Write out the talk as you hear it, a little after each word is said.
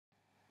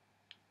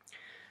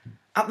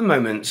At the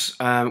moment,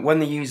 when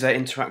the user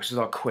interacts with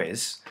our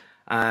quiz,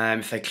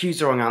 if they choose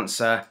the wrong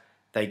answer,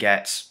 they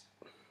get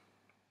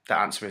that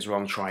answer is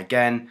wrong, try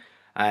again.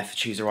 If they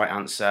choose the right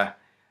answer,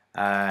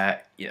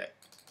 it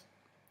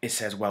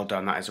says well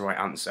done, that is the right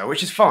answer,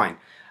 which is fine.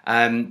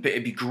 But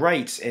it'd be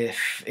great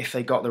if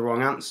they got the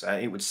wrong answer,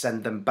 it would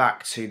send them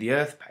back to the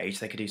Earth page.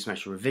 They could do some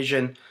extra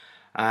revision.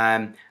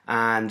 And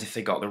if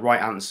they got the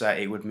right answer,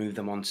 it would move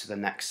them on to the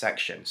next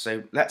section.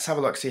 So let's have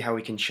a look, see how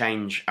we can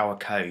change our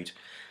code.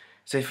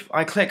 So if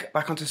I click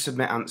back onto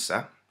Submit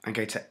Answer and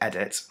go to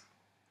Edit,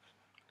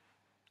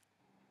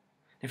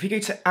 if you go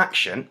to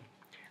Action,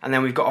 and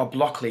then we've got our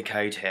Blockly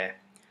code here.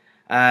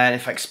 And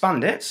if I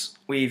expand it,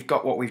 we've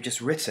got what we've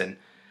just written.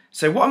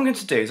 So what I'm going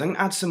to do is I'm going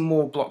to add some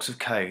more blocks of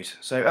code.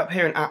 So up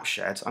here in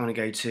Appshed, I'm going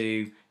to go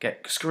to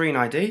get screen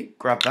ID,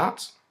 grab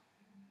that,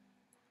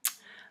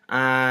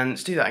 and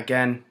let's do that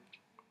again.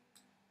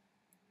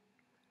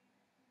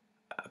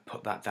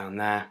 Put that down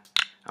there,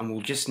 and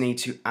we'll just need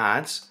to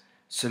add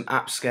some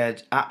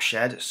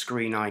Appshed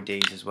screen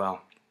IDs as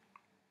well.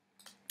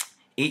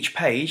 Each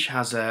page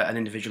has an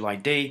individual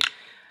ID,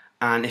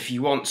 and if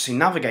you want to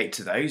navigate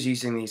to those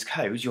using these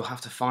codes, you'll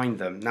have to find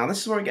them. Now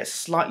this is where it gets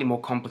slightly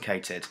more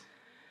complicated.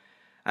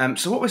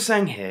 So what we're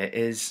saying here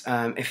is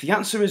if the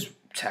answer is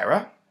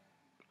Terra,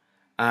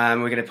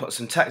 we're going to put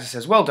some text that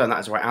says well done, that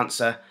is the right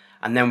answer,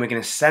 and then we're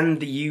going to send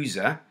the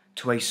user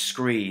to a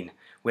screen,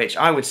 which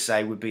I would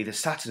say would be the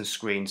Saturn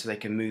screen, so they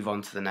can move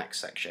on to the next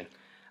section.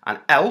 And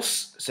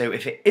else, so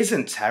if it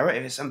isn't Terra,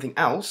 if it's something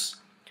else,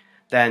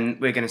 then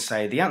we're going to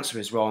say the answer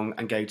is wrong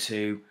and go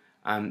to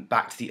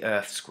back to the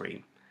Earth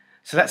screen.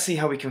 So let's see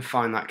how we can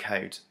find that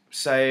code.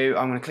 So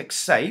I'm going to click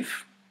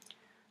Save,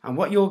 and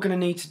what you're going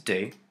to need to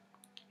do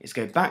is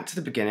go back to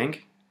the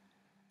beginning,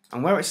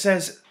 and where it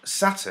says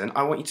Saturn,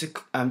 I want you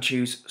to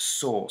choose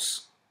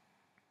Source.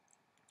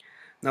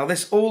 Now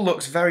this all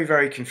looks very,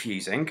 very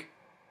confusing,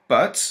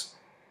 but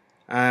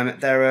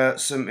there are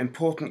some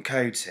important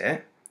codes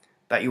here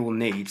that you will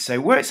need. So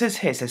where it says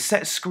here, it says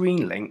set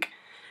screen link,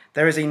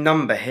 there is a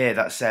number here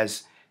that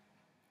says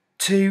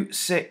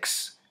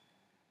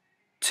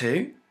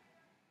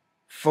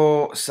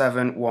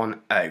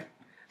 2624710.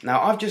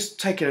 Now I've just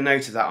taken a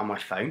note of that on my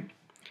phone.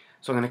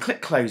 So I'm going to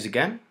click close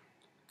again,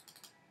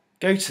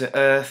 go to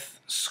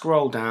Earth,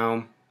 scroll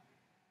down,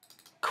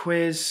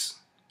 quiz,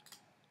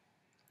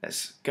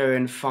 let's go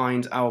and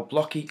find our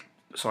Blockly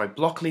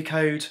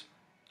code,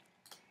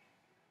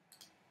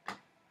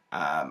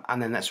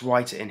 and then let's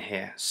write it in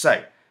here.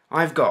 So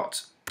I've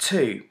got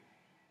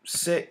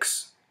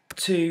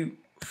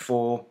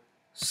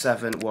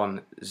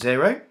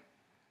 2624710,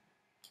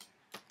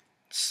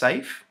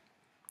 save.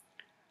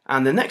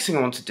 And the next thing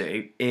I want to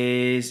do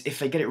is, if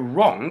they get it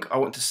wrong, I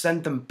want to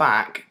send them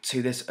back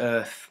to this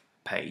Earth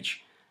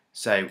page.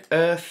 So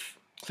Earth,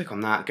 click on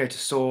that, go to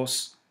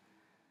Source,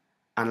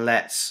 and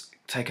let's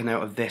take a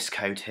note of this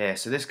code here.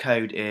 So this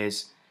code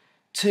is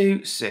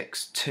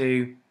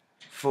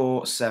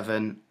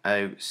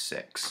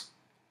 2624706.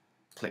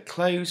 Click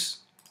Close,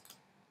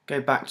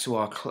 go back to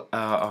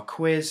our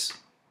quiz,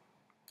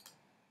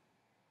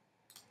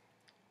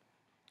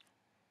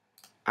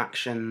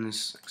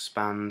 Actions,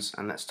 expands,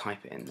 and let's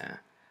type it in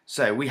there.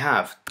 So we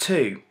have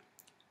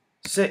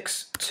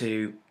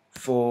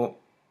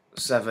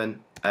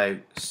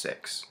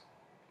 2624706.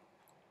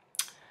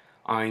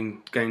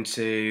 I'm going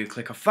to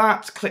click off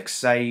that, click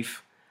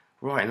Save.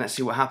 Right, and let's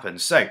see what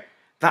happens. So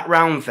that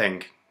round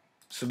thing,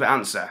 submit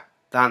answer.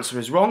 The answer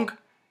is wrong,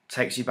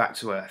 takes you back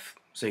to Earth.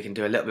 So you can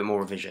do a little bit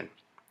more revision.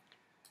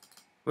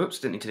 Whoops,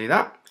 didn't need to do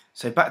that.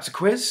 So back to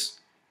quiz.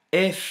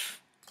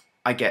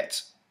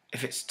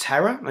 If it's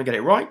Terra and I get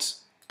it right,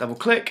 double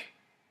click.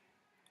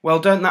 Well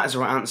done, that is the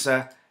right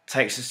answer.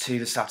 Takes us to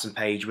the Saturn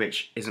page,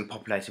 which isn't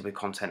populated with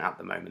content at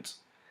the moment.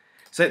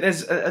 So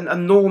there's an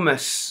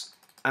enormous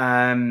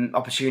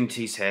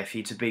opportunities here for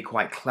you to be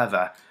quite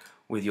clever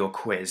with your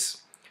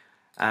quiz.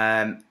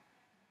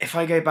 If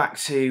I go back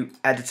to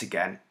Edit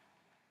again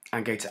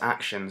and go to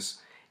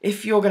Actions,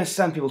 if you're going to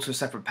send people to a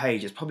separate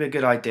page, it's probably a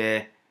good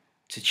idea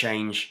to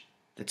change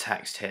the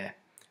text here.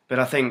 But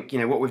I think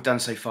what we've done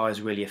so far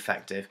is really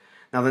effective.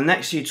 Now the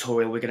next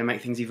tutorial we're going to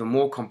make things even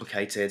more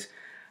complicated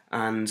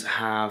and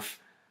have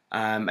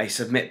a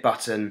submit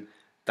button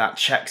that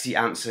checks the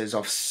answers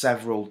of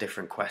several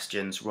different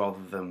questions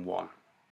rather than one.